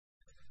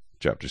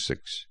Chapter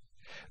 6.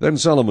 Then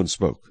Solomon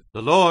spoke.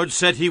 The Lord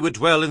said he would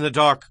dwell in the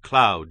dark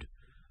cloud.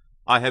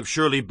 I have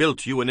surely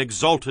built you an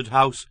exalted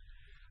house,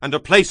 and a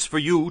place for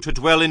you to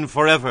dwell in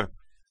forever.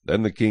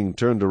 Then the king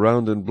turned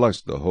around and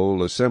blessed the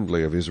whole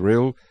assembly of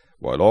Israel,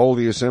 while all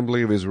the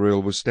assembly of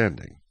Israel was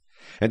standing.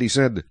 And he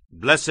said,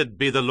 Blessed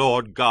be the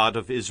Lord God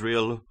of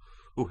Israel,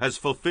 who has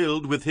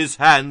fulfilled with his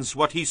hands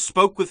what he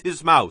spoke with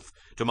his mouth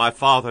to my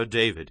father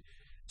David,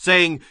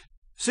 saying,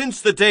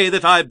 Since the day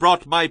that I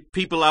brought my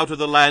people out of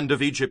the land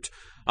of Egypt,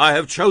 I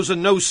have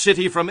chosen no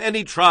city from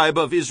any tribe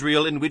of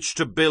Israel in which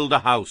to build a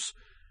house,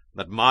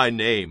 that my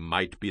name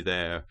might be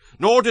there.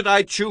 Nor did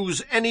I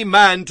choose any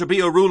man to be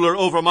a ruler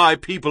over my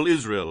people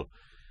Israel.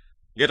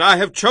 Yet I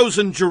have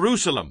chosen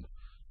Jerusalem,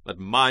 that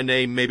my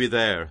name may be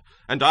there,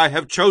 and I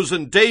have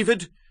chosen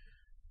David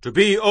to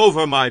be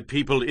over my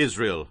people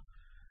Israel.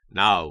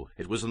 Now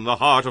it was in the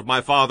heart of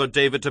my father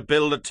David to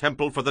build a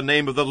temple for the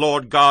name of the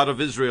Lord God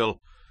of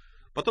Israel.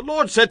 But the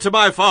Lord said to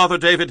my father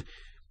David,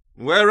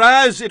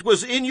 Whereas it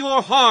was in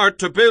your heart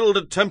to build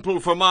a temple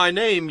for my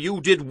name,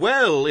 you did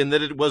well in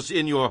that it was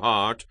in your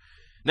heart.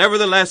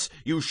 Nevertheless,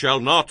 you shall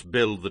not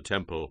build the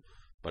temple,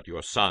 but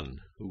your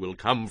son, who will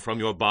come from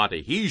your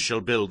body, he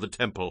shall build the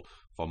temple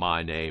for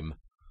my name.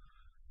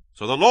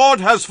 So the Lord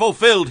has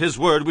fulfilled his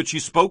word which he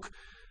spoke,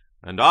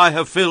 and I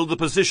have filled the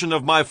position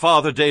of my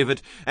father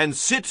David, and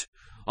sit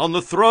on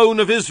the throne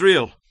of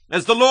Israel,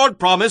 as the Lord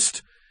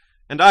promised,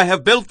 and I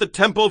have built the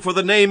temple for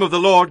the name of the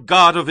Lord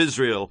God of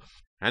Israel.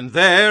 And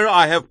there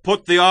I have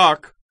put the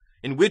ark,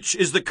 in which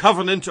is the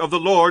covenant of the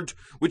Lord,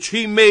 which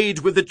he made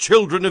with the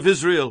children of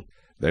Israel.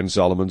 Then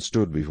Solomon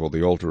stood before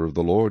the altar of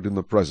the Lord in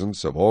the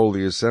presence of all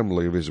the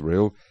assembly of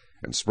Israel,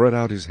 and spread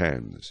out his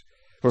hands.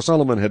 For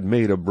Solomon had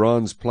made a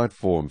bronze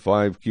platform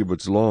 5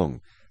 cubits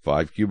long,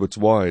 5 cubits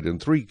wide,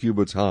 and 3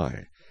 cubits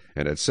high,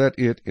 and had set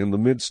it in the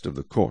midst of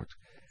the court.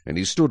 And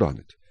he stood on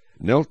it,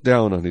 knelt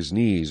down on his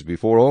knees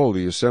before all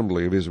the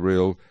assembly of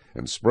Israel,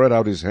 and spread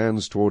out his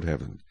hands toward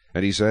heaven.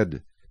 And he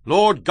said,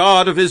 Lord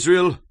God of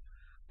Israel,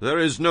 there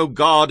is no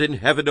God in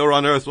heaven or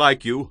on earth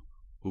like you,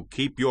 who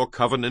keep your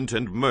covenant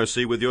and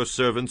mercy with your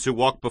servants who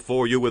walk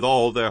before you with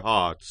all their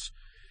hearts.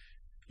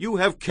 You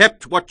have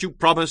kept what you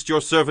promised your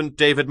servant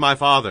David my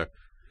father.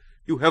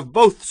 You have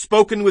both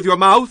spoken with your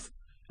mouth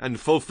and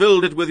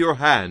fulfilled it with your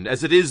hand,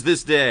 as it is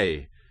this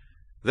day.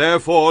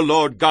 Therefore,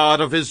 Lord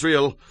God of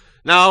Israel,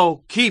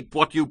 now keep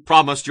what you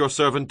promised your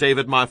servant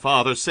David my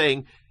father,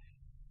 saying,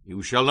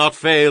 You shall not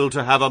fail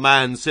to have a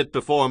man sit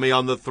before me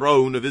on the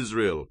throne of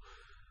Israel.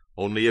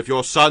 Only if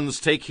your sons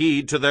take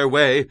heed to their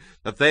way,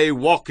 that they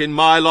walk in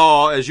my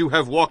law as you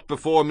have walked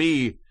before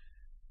me.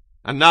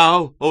 And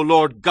now, O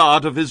Lord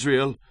God of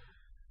Israel,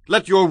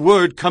 let your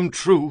word come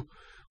true,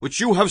 which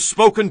you have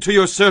spoken to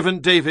your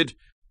servant David.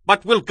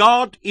 But will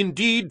God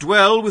indeed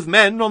dwell with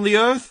men on the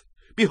earth?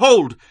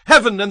 Behold,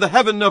 heaven and the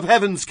heaven of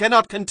heavens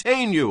cannot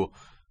contain you.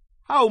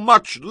 How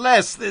much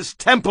less this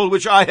temple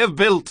which I have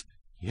built?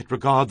 Yet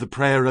regard the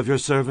prayer of your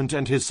servant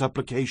and his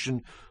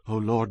supplication, O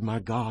Lord my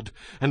God,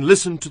 and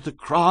listen to the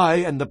cry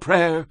and the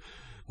prayer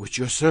which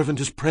your servant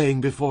is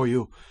praying before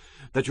you,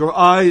 that your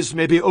eyes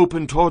may be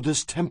open toward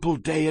this temple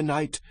day and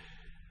night,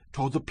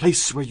 toward the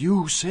place where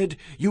you said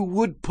you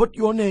would put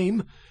your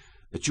name,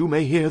 that you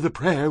may hear the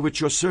prayer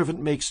which your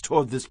servant makes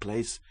toward this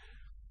place.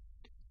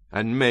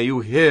 And may you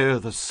hear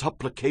the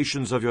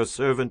supplications of your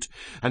servant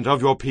and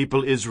of your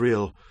people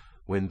Israel,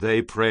 when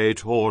they pray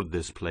toward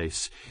this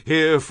place.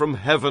 Hear from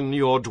heaven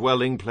your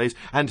dwelling place,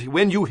 and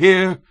when you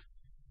hear,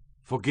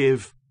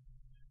 forgive.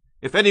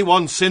 If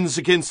anyone sins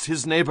against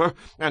his neighbor,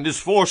 and is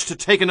forced to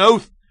take an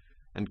oath,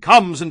 and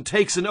comes and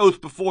takes an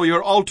oath before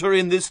your altar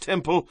in this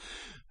temple,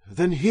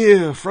 then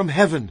hear from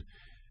heaven,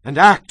 and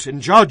act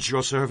and judge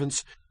your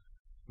servants,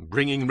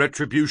 bringing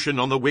retribution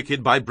on the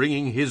wicked by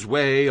bringing his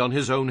way on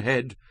his own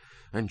head,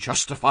 and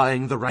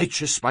justifying the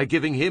righteous by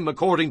giving him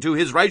according to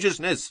his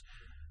righteousness.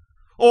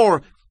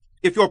 Or,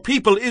 if your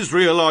people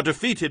Israel are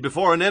defeated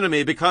before an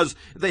enemy because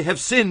they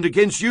have sinned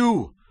against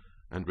you,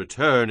 and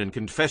return and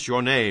confess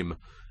your name,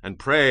 and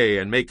pray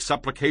and make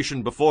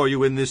supplication before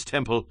you in this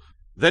temple,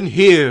 then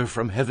hear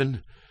from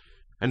heaven,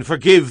 and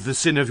forgive the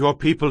sin of your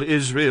people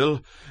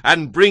Israel,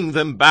 and bring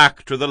them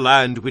back to the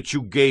land which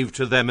you gave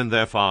to them and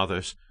their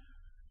fathers.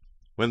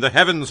 When the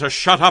heavens are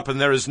shut up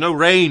and there is no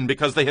rain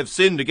because they have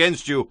sinned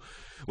against you,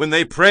 when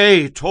they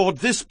pray toward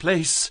this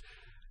place,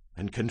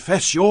 and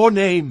confess your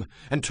name,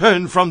 and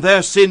turn from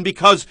their sin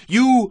because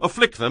you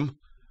afflict them,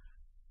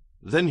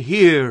 then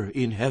hear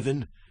in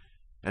heaven,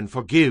 and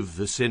forgive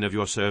the sin of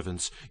your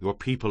servants, your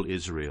people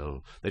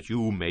Israel, that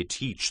you may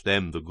teach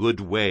them the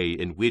good way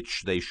in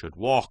which they should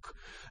walk,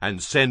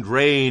 and send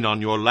rain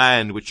on your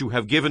land which you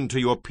have given to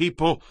your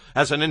people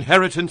as an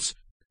inheritance.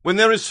 When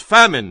there is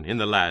famine in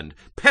the land,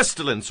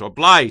 pestilence or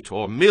blight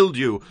or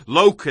mildew,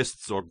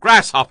 locusts or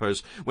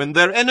grasshoppers, when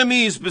their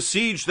enemies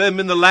besiege them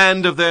in the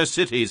land of their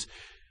cities,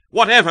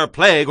 whatever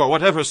plague or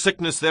whatever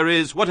sickness there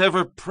is,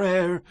 whatever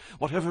prayer,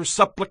 whatever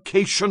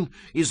supplication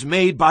is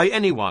made by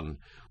anyone,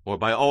 or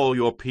by all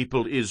your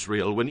people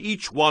Israel, when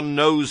each one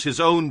knows his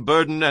own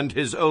burden and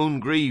his own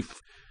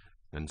grief,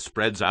 and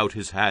spreads out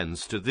his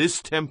hands to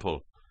this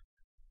temple,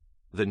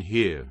 then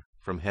hear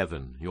from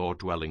heaven your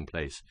dwelling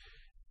place,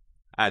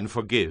 and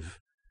forgive,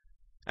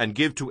 and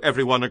give to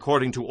everyone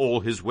according to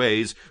all his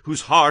ways,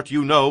 whose heart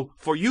you know,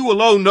 for you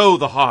alone know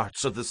the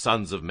hearts of the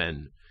sons of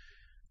men,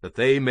 that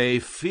they may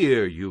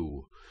fear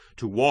you,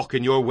 to walk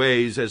in your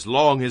ways as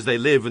long as they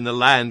live in the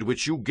land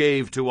which you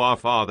gave to our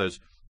fathers.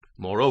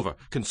 Moreover,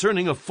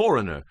 concerning a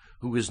foreigner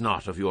who is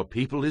not of your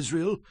people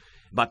Israel,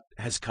 but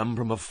has come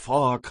from a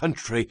far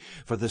country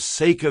for the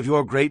sake of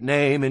your great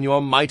name and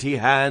your mighty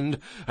hand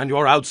and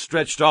your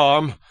outstretched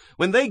arm,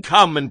 when they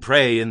come and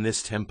pray in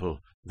this temple,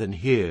 then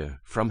hear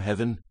from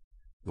heaven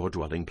your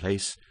dwelling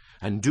place,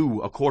 and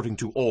do according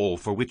to all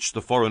for which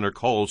the foreigner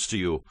calls to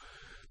you,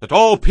 that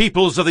all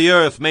peoples of the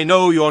earth may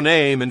know your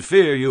name and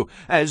fear you,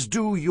 as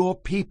do your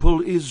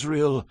people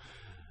Israel,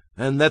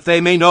 and that they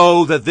may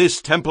know that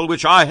this temple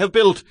which I have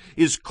built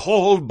is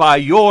called by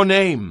your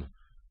name.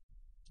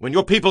 When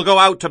your people go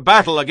out to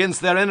battle against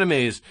their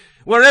enemies,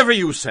 wherever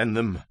you send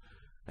them,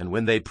 and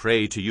when they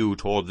pray to you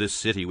toward this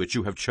city which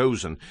you have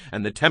chosen,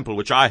 and the temple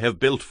which I have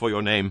built for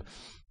your name,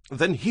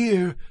 then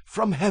hear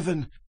from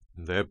heaven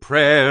their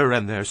prayer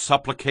and their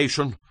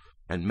supplication,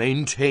 and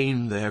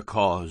maintain their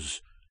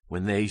cause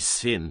when they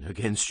sin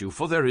against you,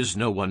 for there is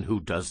no one who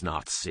does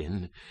not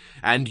sin,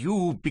 and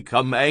you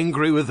become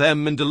angry with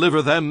them and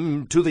deliver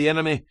them to the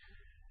enemy,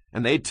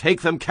 and they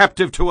take them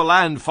captive to a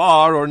land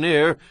far or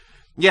near.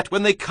 Yet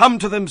when they come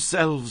to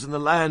themselves in the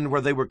land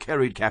where they were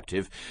carried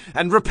captive,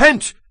 and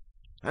repent,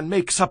 and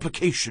make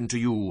supplication to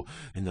you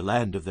in the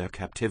land of their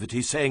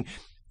captivity, saying,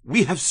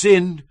 We have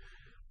sinned,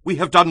 we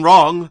have done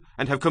wrong,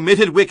 and have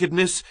committed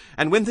wickedness,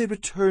 and when they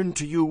return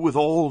to you with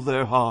all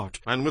their heart,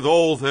 and with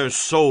all their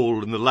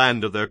soul in the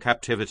land of their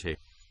captivity,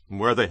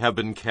 where they have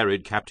been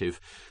carried captive,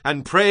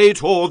 and pray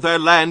toward their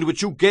land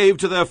which you gave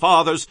to their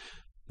fathers,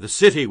 the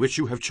city which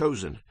you have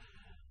chosen,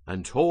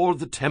 and toward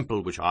the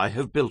temple which I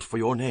have built for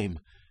your name,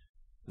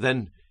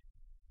 then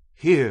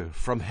hear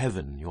from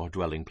heaven your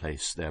dwelling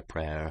place their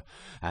prayer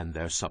and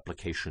their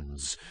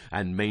supplications,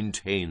 and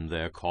maintain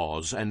their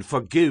cause, and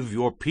forgive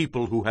your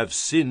people who have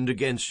sinned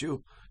against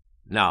you.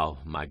 Now,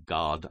 my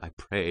God, I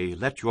pray,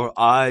 let your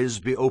eyes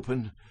be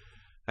open,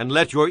 and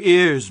let your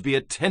ears be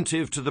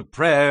attentive to the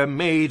prayer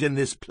made in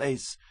this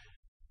place.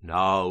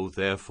 Now,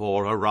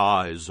 therefore,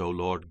 arise, O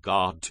Lord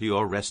God, to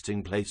your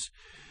resting place,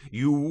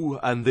 you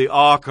and the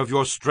ark of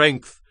your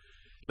strength.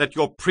 Let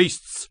your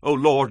priests, O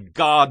Lord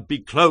God, be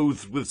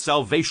clothed with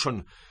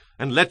salvation,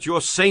 and let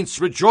your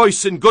saints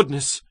rejoice in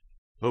goodness.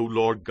 O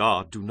Lord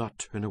God, do not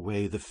turn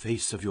away the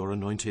face of your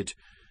anointed.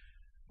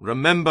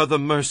 Remember the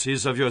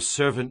mercies of your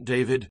servant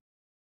David,